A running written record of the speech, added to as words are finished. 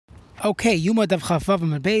Okay, Yuma Dav Chavav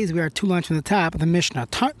and Beis. We are 2 lines from the top of the Mishnah.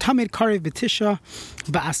 Tamid Karev B'Tisha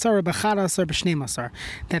Ba'asar B'Chara Asar B'Shnei Asar.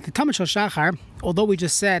 That the Tamid Shel Shachar, although we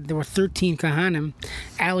just said there were 13 Kahanim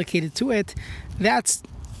allocated to it, that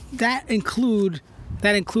included the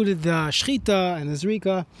Shechita and the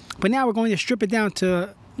Zrika. But now we're going to strip it down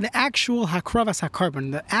to the actual Hakravas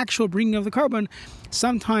HaKarban, the actual bringing of the Karban.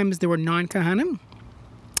 Sometimes there were 9 Kahanim.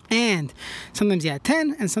 And sometimes you had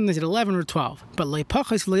 10, and sometimes you had 11 or 12. But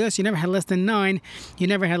leipachos leos, you never had less than 9, you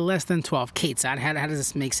never had less than 12. Ketzad, how does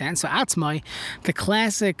this make sense? So Atzmai, the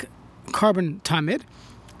classic Karban Tamid,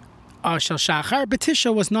 Shel Shachar,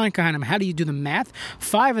 B'Tisha was 9 Kahanim. How do you do the math?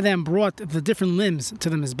 5 of them brought the different limbs to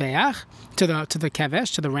the Mizbeach, to the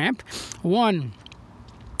Kevesh, to the ramp. 1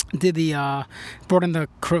 did brought in the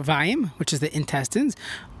Kravayim, which is the intestines.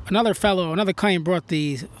 Another Kain brought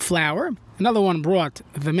the flour. Another one brought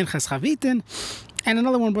the Minchas Chavitin. And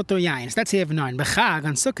another one brought the Yain. So that's how you have 9. B'Chag,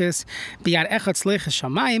 on Sukkos, B'Yad Echad Sleichas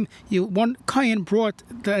Shamayim, one Kain brought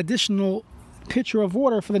the additional pitcher of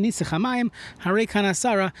water for the Nisach HaMayim, Harei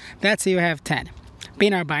Kanasara, that's how you have 10.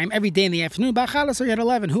 Bein Arbaim, every day in the afternoon, B'Chalas, you had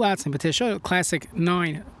 11. Hu Atzim B'Tisha, classic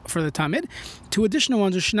 9 for the Tamid. 2 additional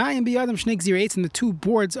ones are Shnayim B'Yadam Shnei Gzir and the 2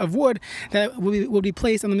 boards of wood that will be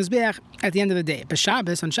placed on the Mizbeach at the end of the day.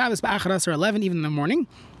 B'Shabbos, on Shabbos, B'Acharas are 11, even in the morning.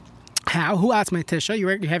 How? Who Atzmai Tisha? You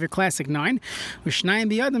have your classic 9. Shnayim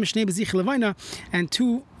B'Yadam Shnei B'Zich Levina, and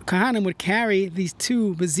 2 Kahanim would carry these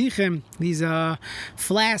 2 bezichim, these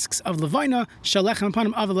flasks of levina, shalechem upon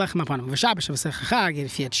them, of the lechem upon them. V'Shabbos Chag,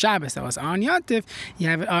 if you had Shabbos that was on Yontif, you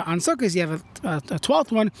have on Sukkos, you have a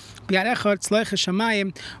 12th one. B'Yad Echad Tzleicha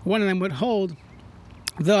Shamayim, one of them would hold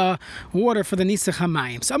the water for the Nisach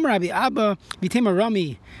HaMayim. So Amar Rabbi Abba, V'Tema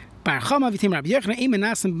Rami, the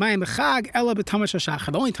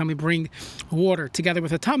only time we bring water together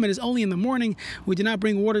with a tamid is only in the morning. We do not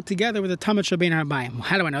bring water together with a tamid shabein harbayim.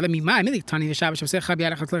 How do I know?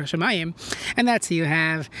 And that's how you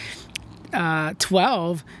have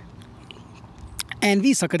 12. And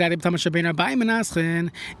if it's true that a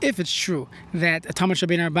Tamid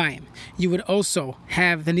Shabein Arbaim, you would also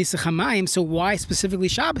have the Nisach HaMayim, so why specifically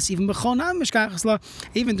Shabbos? Even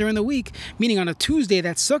during the week, meaning on a Tuesday,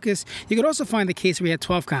 that's Sukkos, you could also find the case where you had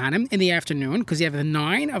 12 Kahanim in the afternoon, because you have the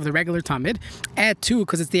 9 of the regular Tamid, add 2,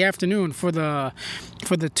 because it's the afternoon for the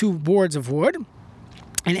 2 boards of wood,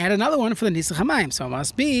 and add another one for the Nisach HaMayim. So it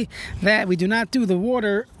must be that we do not do the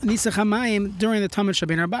water Nisach HaMayim during the Tamid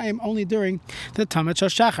Shabein Arbaim, only during the Tamid Shel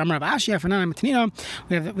Shachar.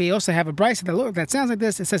 We also have a brayso that sounds like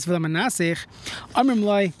this. It says, when they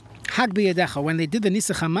did the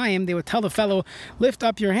Nisach HaMayim, they would tell the fellow, lift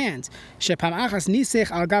up your hands. One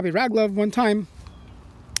time,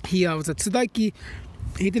 he was a tzedaki,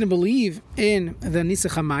 he didn't believe in the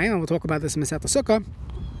Nisach HaMayim, and we'll talk about this in Masechet Sukkah.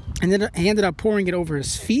 And then he ended up pouring it over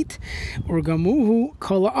his feet. Or gamuhu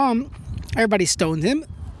kola'am. Everybody stoned him.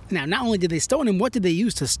 Now, not only did they stone him, what did they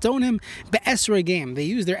use to stone him? Be'esrogim. They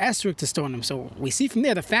used their esrog to stone him. So we see from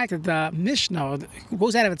there the fact that the Mishnah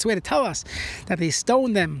goes out of its way to tell us that they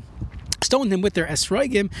stoned him with their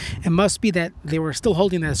esrogim. It must be that they were still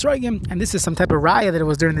holding the esrogim, and this is some type of raya that it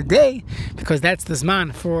was during the day, because that's the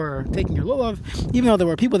zman for taking your lulav. Even though there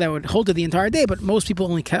were people that would hold it the entire day, but most people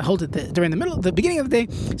only hold it during the beginning of the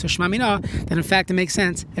day. So Shema Mina, that in fact it makes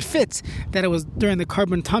sense. It fits that it was during the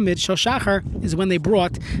Karban Tamid Shel Shachar is when they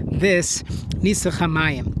brought this Nisach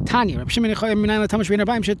HaMayim. Tanya,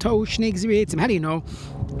 how do you know?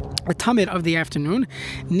 The Tamid of the afternoon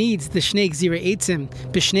needs the Shnei Gzirei Eitzim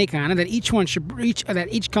b'Shnei Kahana, that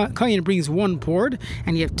each Kohen brings 1 board,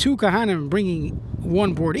 and you have 2 Kahanim bringing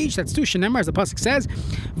 1 board each. That's 2 Shenemar, as the pasuk says.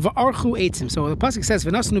 Va'archu Eitzim. So the pasuk says,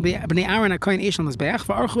 "V'nosnu b'nei Aaron HaKohen Eish al Mizbeach."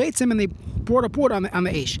 Va'archu Eitzim, and they brought a board on the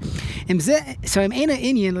Eish. So im eina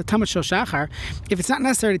inyan l'Tamid Shel Shachar. If it's not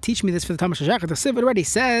necessary to teach me this for the Tamid Shel Shachar, the Siv already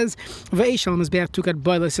says, "Va'eish al Mizbeach tukad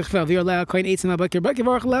boy l'sichvel v'yorla Kohen Eitzim al-Bakir Bakir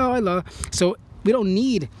v'arch le'oila." So we don't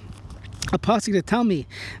need a pasuk to tell me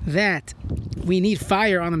that we need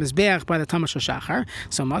fire on the Mizbeach by the Tamid Shel Shachar.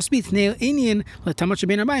 So it must be Tnei Inyan l'Tamid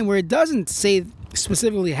Shabein Arbaim, where it doesn't say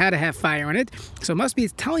specifically how to have fire on it. So it must be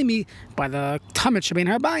telling me by the Tamid Shabein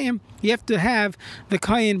Arbaim, you have to have the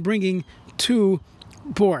Kohen bringing 2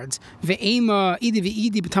 boards. Ve'ema idi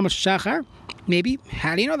ve'idi b'Tamid Shel Shachar. Maybe,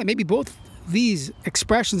 how do you know that? Maybe both these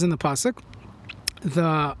expressions in the pasuk,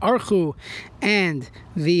 the Archu and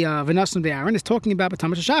the V'nosnu b'Aaron, is talking about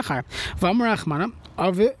B'Tamid Shel Shachar. V'amar Achmana,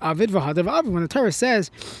 Avid v'Hadav Avid. When the Torah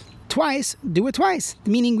says twice, do it twice,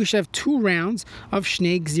 meaning we should have 2 rounds of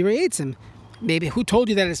Shnei Gzirei Eitzim. maybe who told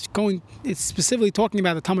you that it's specifically talking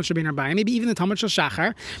about the Talmud Rabbeinu Abayim? Maybe even the Talmud Shel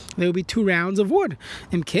Shachar, there would be 2 rounds of wood.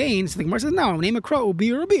 In Cain, so the Gemara says, no, name a crow,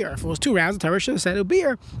 ubir, ubir. If it was 2 rounds, the Torah should have said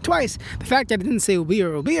ubir twice. The fact that it didn't say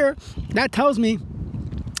ubir, ubir, that tells me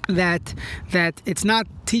that it's not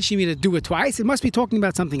teaching me to do it twice. It must be talking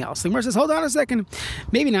about something else. The Gemara says, hold on a second.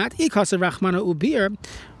 Maybe not. Ikasa Rachmana ubir.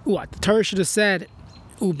 What? The Torah should have said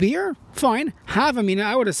ubir? Fine. Havamina,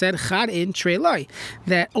 I would have said chad in trelai,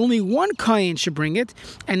 that only 1 kohen should bring it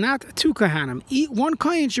and not 2 kahanim. 1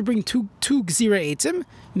 kohen should bring two gzira eitzim.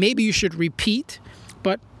 Maybe you should repeat,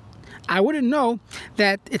 but I wouldn't know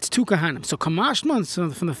that it's 2 kahanim. So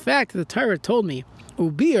kamashman, from the fact that the Torah told me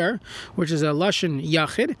ubir, which is a lashon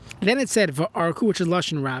yachid, then it said va'arku, which is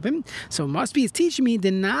lashon rabim. So it must be it's teaching me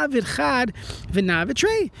the navid chad v'navid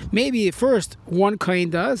trey. Maybe first 1 kohen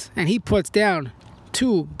does, and he puts down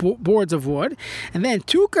 2 boards of wood, and then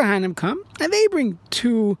 2 kahanim come and they bring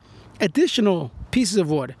 2 additional pieces of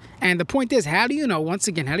wood. And the point is, how do you know, once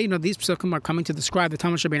again, how do you know these psukim are coming to describe the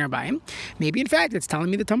Talmud Rabbeinu Abayim? Maybe in fact it's telling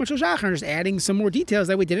me the Talmud Shel Shachar, just adding some more details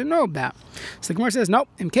that we didn't know about. So the Gemara says, no,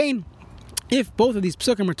 in Cain, if both of these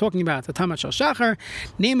psukim are talking about the Talmud Shel Shachar,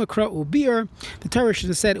 name a kra ubir, the Torah should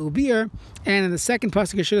have said ubir, and in the second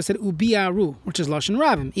pasuk it should have said ubiaru, which is lashon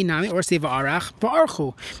rabim, inami, or say va'arach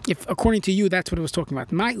va'archu. If according to you that's what it was talking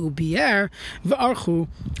about, my ubier va'archu.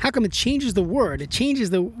 How come it changes the word? It changes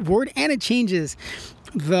the word and it changes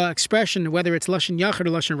the expression, whether it's lashon yachid or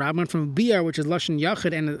lashon rabim. Went from ubier, which is lashon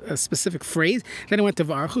yachid and a specific phrase, then it went to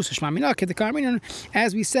va'archu. So shma minah kedekar,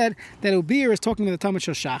 as we said, that ubier is talking about the Talmud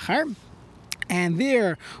Shel Shachar. And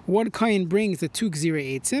there, 1 kohen brings the 2 gzira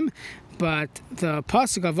eitzim, but the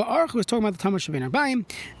pasuk of va'archu was talking about the Talmud Rabbeinu Abayim.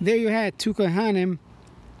 There you had 2 kohanim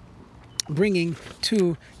bringing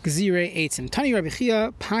 2 gzira eitzim. Tani Rabbi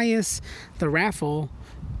Chia, pious, the raffle,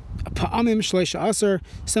 pa'amim shleisha aser.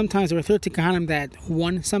 Sometimes there were 13 kohanim that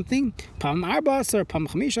won something. Pa'am arba aser, pa'am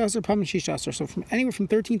chamisha aser, pa'am shisha aser. So anywhere from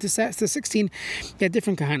 13 to 16, you had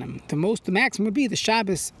different kohanim. The maximum would be the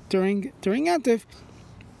Shabbos during Yantiv.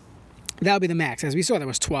 That would be the max. As we saw, there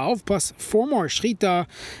was 12 plus 4 more, shchita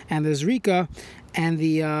and the zrika and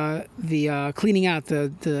the cleaning out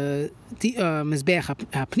the mizbeach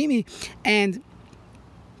hapnimi, and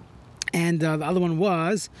the other one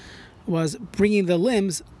was bringing the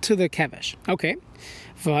limbs to the kevesh. Okay.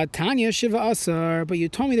 V'atanya shiva asar, but you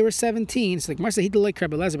told me there were 17. So like Marsa, he did like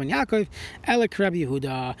Rabbi Elazar ben Yaakov, elek Rabbi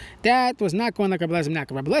Yehuda. That was not going like Rabbi Elazar ben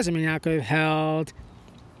Yaakov. Rabbi Elazar ben Yaakov held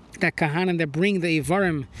that kahanim that bring the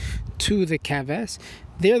ivarim to the keves,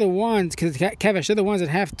 they're the ones, because the kevesh, they're the ones that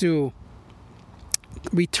have to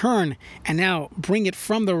return and now bring it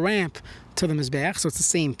from the ramp to the mizbeach. So it's the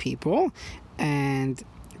same people. And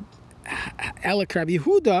Elek Rabbi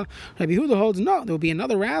Yehuda holds no, there will be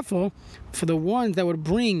another raffle for the ones that would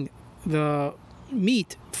bring the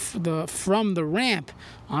meat from the ramp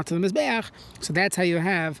onto the mizbeach. So that's how you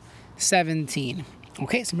have 17.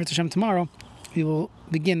 Okay, so Mirza Hashem, tomorrow we will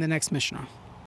begin the next Mishnah.